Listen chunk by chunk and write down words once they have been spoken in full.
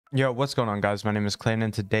Yo, what's going on, guys? My name is Klay, and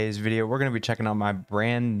in today's video we're going to be checking out my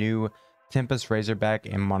brand new Tempest Razorback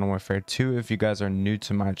in Modern Warfare 2. If you guys are new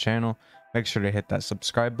to my channel, make sure to hit that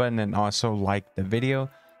subscribe button and also like the video.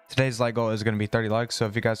 Today's like goal is going to be 30 likes, so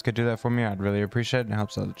if you guys could do that for me, I'd really appreciate it. It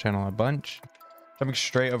helps out the channel a bunch. Jumping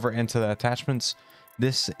straight over into the attachments,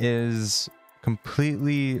 this is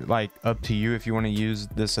completely like up to you if you want to use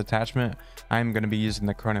this attachment. I'm going to be using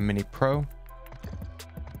the Corona Mini Pro.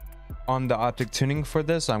 On the optic tuning for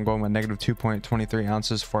this, I'm going with negative 2.23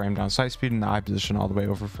 ounces for aim down sight speed and the eye position all the way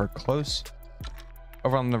over for close.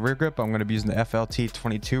 Over on the rear grip, I'm going to be using the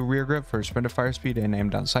FLT22 rear grip for sprint to fire speed and aim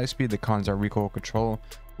down sight speed. The cons are recoil control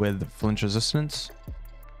with flinch resistance.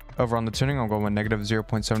 Over on the tuning, I'm going with negative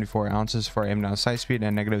 0.74 ounces for aim down sight speed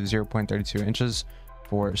and negative 0.32 inches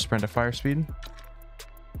for sprint to fire speed.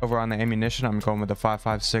 Over on the ammunition, I'm going with the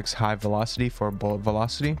 5.56 high velocity for bullet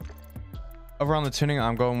velocity. Over on the tuning,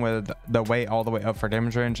 I'm going with the weight all the way up for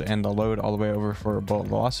damage range and the load all the way over for bullet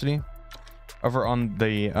velocity. Over on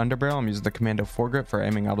the underbarrel, I'm using the Commando foregrip for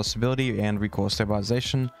aiming auto stability and recoil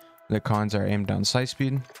stabilization. The cons are aim down sight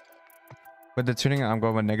speed. With the tuning, I'm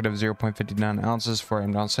going with negative 0.59 ounces for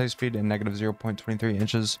aim down sight speed and negative 0.23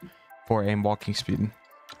 inches for aim walking speed.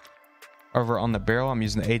 Over on the barrel, I'm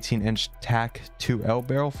using the 18-inch TAC 2L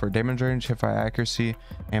barrel for damage range, hipfire accuracy,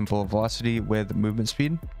 and bullet velocity with movement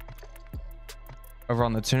speed. Over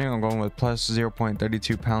on the tuning, I'm going with plus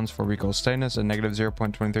 0.32 pounds for recoil steadiness and negative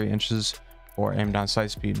 0.23 inches for aim down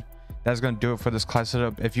sight speed. That's going to do it for this class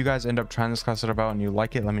setup. If you guys end up trying this class setup out and you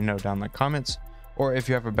like it, let me know down in the comments. Or if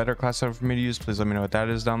you have a better class setup for me to use, please let me know what that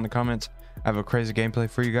is down in the comments. I have a crazy gameplay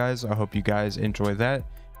for you guys. I hope you guys enjoy that.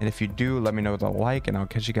 And if you do, let me know with a like, and I'll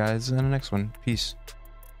catch you guys in the next one. Peace.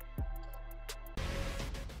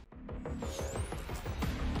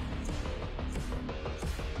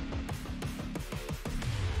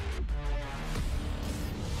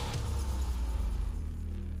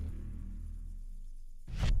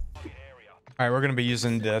 All right, we're going to be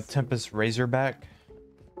using the Tempest Razorback.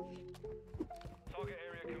 Target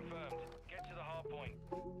area confirmed. Get to the hard point.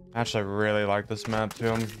 I actually really like this map too.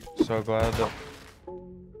 I'm so glad that...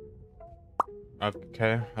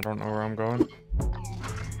 Okay, I don't know where I'm going.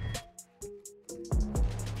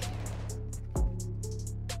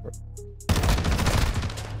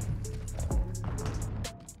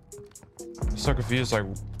 I'm so confused, like,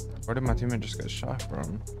 where did my teammate just get shot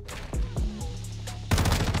from?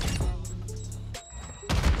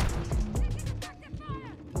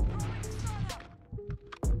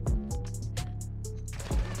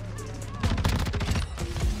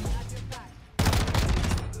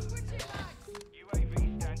 UAV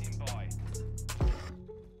standing by.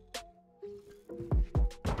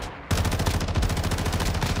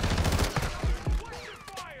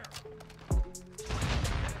 Fire!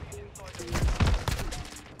 Enemies inside the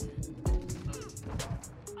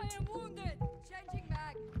I am wounded. Changing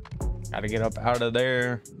mag. Gotta get up out of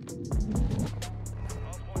there.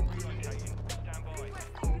 hard point relocating. Stand by.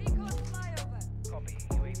 Requesting recon flyover. Copy.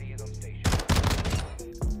 UAV is on station.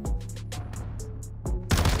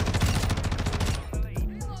 The lead.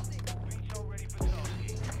 Reloading. Retail ready for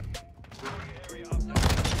tasking. Target area update. The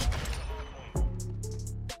hard point.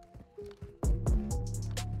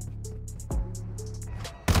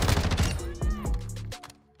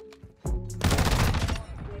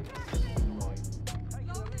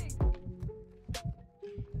 Loading.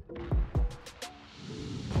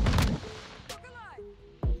 Look alive.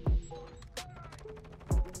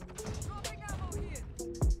 Dropping ammo here.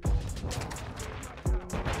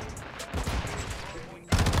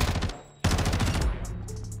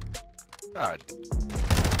 God.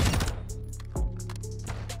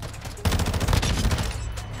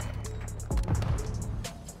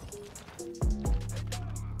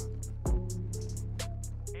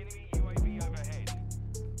 Enemy UAV overhead.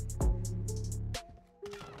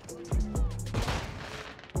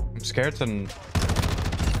 I'm scared to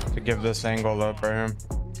give this angle up right here.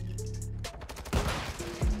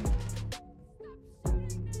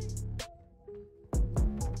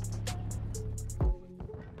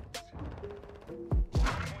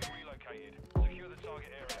 Point relocated. Secure the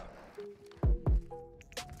target area.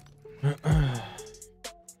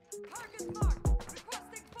 Target marked.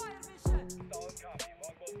 Requesting fire mission. Solid copy.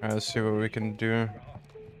 Longbow. All right, let's see what we can do.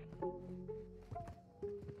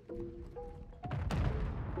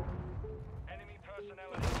 Enemy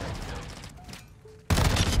personnel in sector.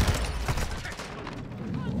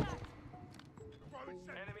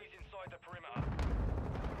 Enemies inside the perimeter.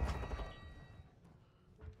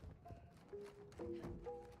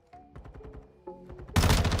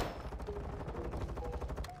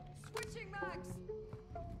 Switching mags.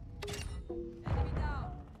 Enemy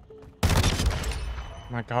down.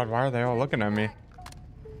 My God, why are they all looking at me?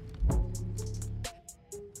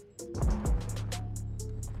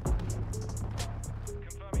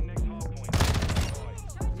 Confirming next hard point.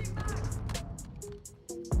 Changing back.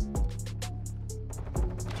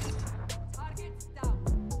 Targets down.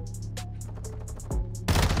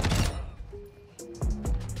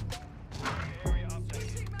 Area updated.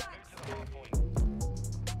 Changing Move back. to the hard point.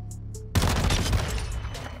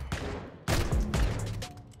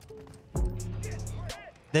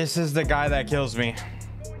 This is the guy that kills me.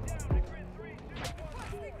 Going down to grid 3.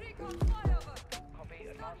 Requesting recon flyover. Copy.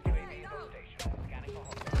 Advanced UAV on station. Scanning for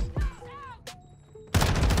hostiles.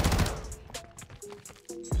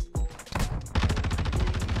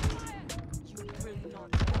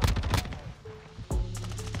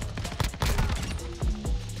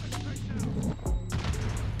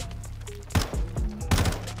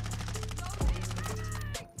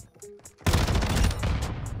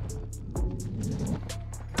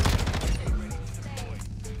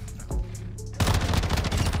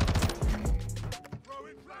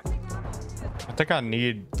 I think I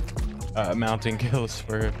need mounting kills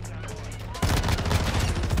for.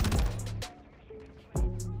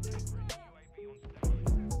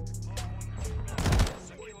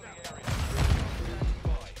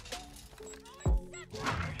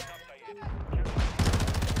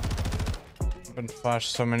 I've been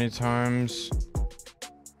flashed so many times.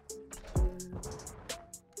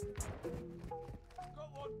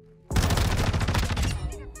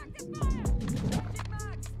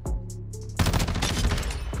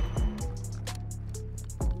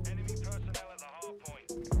 Enemy personnel at the hard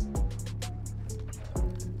point.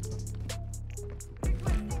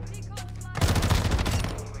 Requesting recon flyover.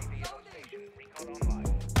 UAV on station. Recon online.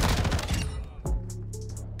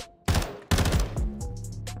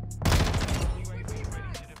 UAV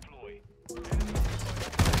ready to deploy.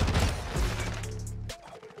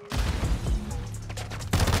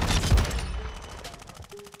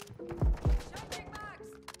 Changing max.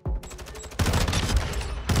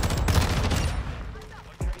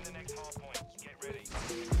 Locating the next hard point. Get ready.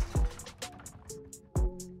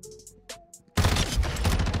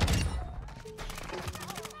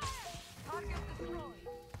 Target destroyed.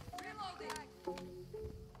 Reloading.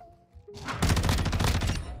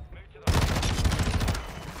 Move to the hard point.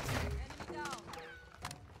 Enemy down.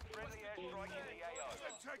 Friendly airstrike in the AO.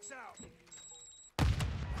 Checks out.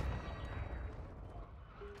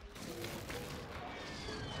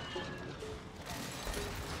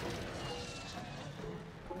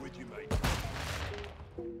 With you, mate.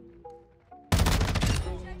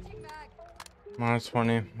 Changing mag. Minus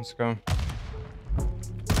 20. Let's go.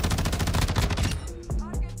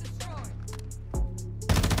 Target destroyed.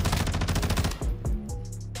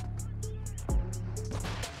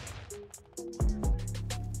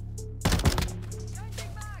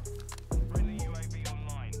 Changing mag. Friendly UAV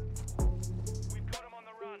online. We've got him on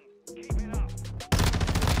the run. Keep it up.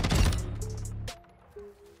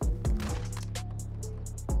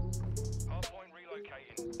 Hardpoint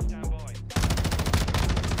relocating. Stand by.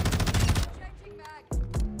 Changing mag.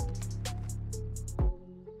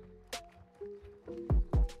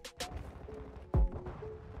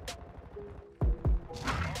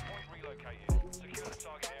 Hardpoint relocated. Secure the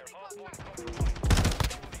target area. Hardpoint compromised.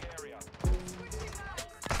 Secure the area. Switching mags.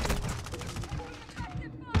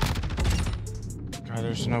 Active fire. God,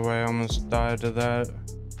 there's no way I almost died to that.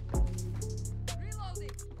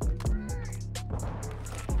 Reloading.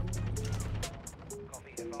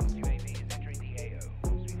 Copy. Advanced UAV is entering the AO.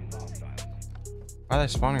 Sweeping for hostiles. Why are they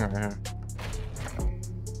spawning right here? Reloading.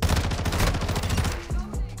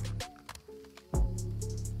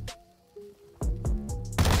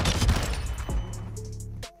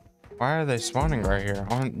 Why are they spawning right here?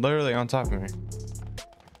 Literally on top of me. Reloading.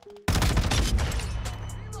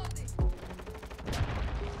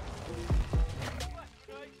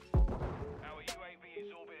 Our UAV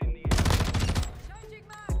is orbiting the area. Changing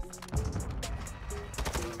mags.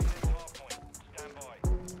 Next hardpoint. Stand by.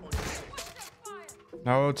 Watch that fire.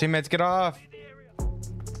 No, teammates, get off.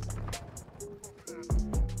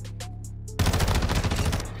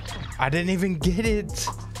 I didn't even get it.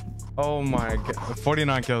 Oh my God.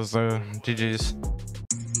 49 kills though. GG's.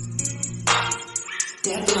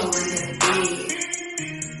 Dead lower.